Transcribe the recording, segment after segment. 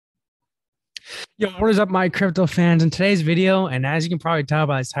Yo, what is up, my crypto fans? In today's video, and as you can probably tell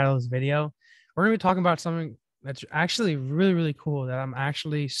by the title of this video, we're gonna be talking about something that's actually really, really cool that I'm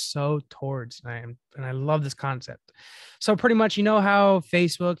actually so towards. And I love this concept. So pretty much, you know how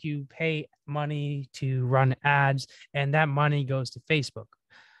Facebook, you pay money to run ads, and that money goes to Facebook.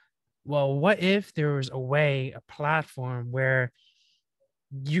 Well, what if there was a way, a platform where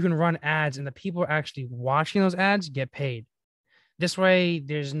you can run ads and the people actually watching those ads get paid? This way,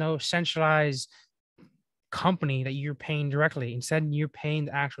 there's no centralized company that you're paying directly. Instead, you're paying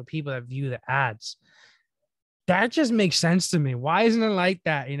the actual people that view the ads. That just makes sense to me. Why isn't it like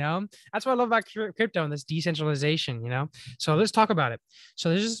that? That's what I love about crypto and this decentralization. So let's talk about it.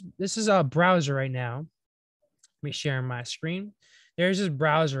 So this is a browser right now. Let me share my screen. There's this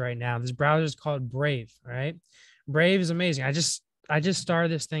browser right now. This browser is called Brave, right? Brave is amazing. I just started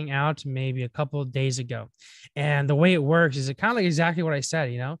this thing out maybe a couple of days ago. And the way it works is it kind of like exactly what I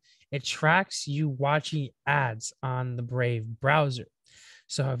said. It tracks you watching ads on the Brave browser.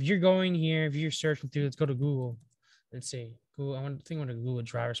 So if you're going here, if you're searching through, let's go to Google. Let's see. Google, I think I want to Google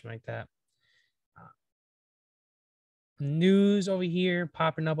Drive or something like that. News over here,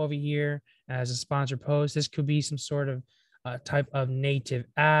 popping up over here as a sponsored post. This could be some sort of type of native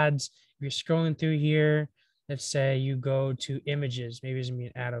ads. If you're scrolling through here, let's say you go to images. Maybe there's gonna be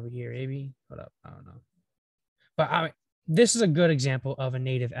an ad over here. Maybe. Hold up. I don't know. But this is a good example of a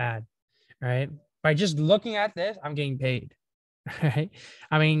native ad, right? By just looking at this, I'm getting paid. Right?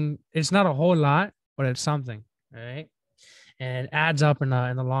 I mean, it's not a whole lot, but it's something, right? And it adds up in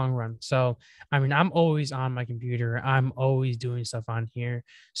the long run. So, I mean, I'm always on my computer. I'm always doing stuff on here.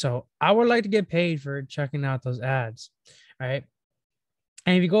 So I would like to get paid for checking out those ads, right?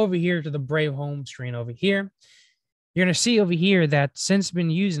 And if you go over here to the Brave home screen over here, you're going to see over here that since I've been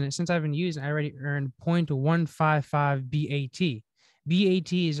using it, I already earned 0.155 BAT.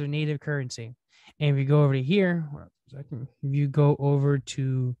 BAT is a native currency. And if you go over to here, if you go over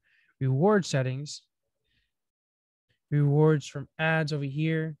to reward settings, rewards from ads over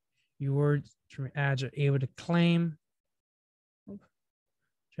here, rewards from ads are able to claim.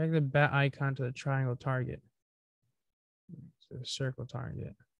 Drag the bat icon to the triangle target. So the circle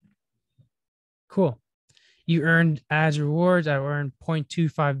target. Cool. You earned ads rewards. I earned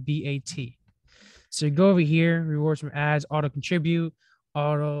 0.25 BAT. So you go over here, rewards from ads, auto contribute,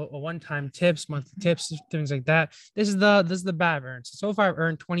 auto one-time tips, monthly tips, things like that. This is the bat I've earned. So far I've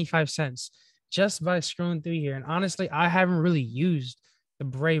earned 25 cents just by scrolling through here. And honestly, I haven't really used the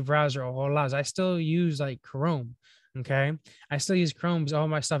Brave browser a whole lot. I still use like Chrome. Okay. I still use Chrome because all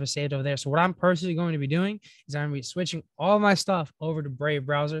my stuff is saved over there. So what I'm personally going to be doing is I'm going to be switching all my stuff over to Brave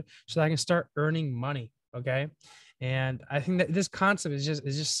browser so that I can start earning money. Okay. And I think that this concept is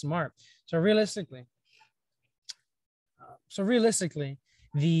just smart. So realistically,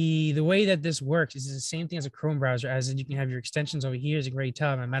 the way that this works is the same thing as a Chrome browser, as in you can have your extensions over here. As you can already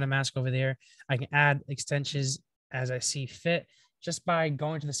tell, my MetaMask over there. I can add extensions as I see fit just by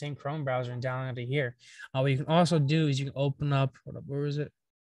going to the same Chrome browser and downloading it here. What you can also do is you can open up, where is it?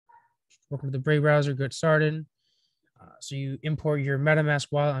 Open up the Brave browser, get started. So you import your MetaMask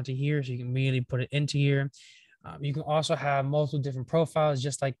wallet onto here, so you can immediately put it into here. You can also have multiple different profiles,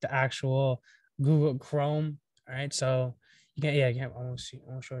 just like the actual Google Chrome. All right, so you can, I want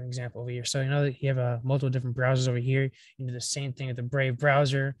to show an example over here. So you know that you have multiple different browsers over here. You do the same thing with the Brave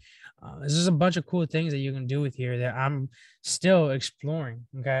browser. This is a bunch of cool things that you can do with here that I'm still exploring.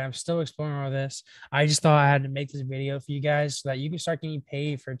 Okay, I'm still exploring all this. I just thought I had to make this video for you guys so that you can start getting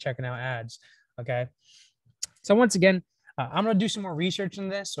paid for checking out ads. Okay, so once again, I'm going to do some more research on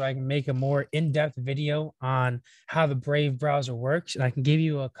this so I can make a more in-depth video on how the Brave browser works. And I can give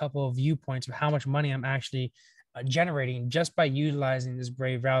you a couple of viewpoints of how much money I'm actually generating just by utilizing this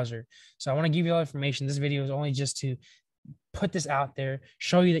Brave browser. So I want to give you all information. This video is only just to put this out there,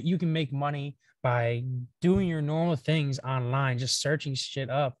 show you that you can make money by doing your normal things online, just searching shit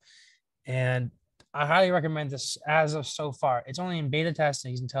up. And I highly recommend this as of so far. It's only in beta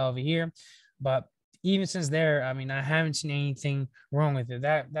testing, you can tell over here, but even since there, I mean, I haven't seen anything wrong with it.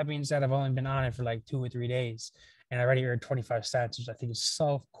 That being said, I've only been on it for like 2 or 3 days, and I already earned 25 cents, which I think is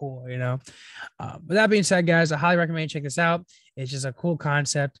so cool. But that being said, guys, I highly recommend you check this out. It's just a cool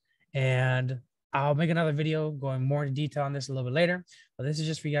concept, and I'll make another video going more into detail on this a little bit later. But this is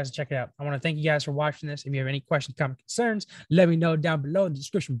just for you guys to check it out. I want to thank you guys for watching this. If you have any questions, comments, concerns, let me know down below in the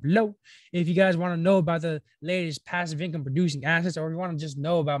description below. If you guys want to know about the latest passive income producing assets, or you want to just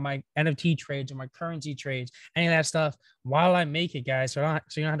know about my NFT trades or my currency trades, any of that stuff while I make it, guys, so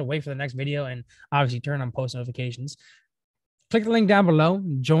you don't have to wait for the next video and obviously turn on post notifications. click the link down below.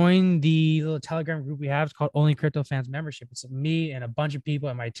 Join the little Telegram group we have. It's called Only Crypto Fans Membership. It's me and a bunch of people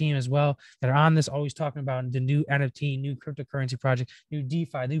and my team as well that are on this, always talking about the new NFT, new cryptocurrency project, new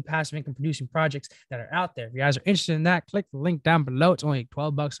DeFi, new passive income producing projects that are out there. If you guys are interested in that, click the link down below. It's only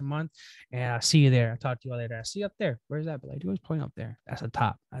 $12 a month. And I'll see you there. I'll talk to you all later. I'll see you up there. Where's that? But I do always point up there. That's the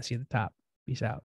top. I see the top. Peace out.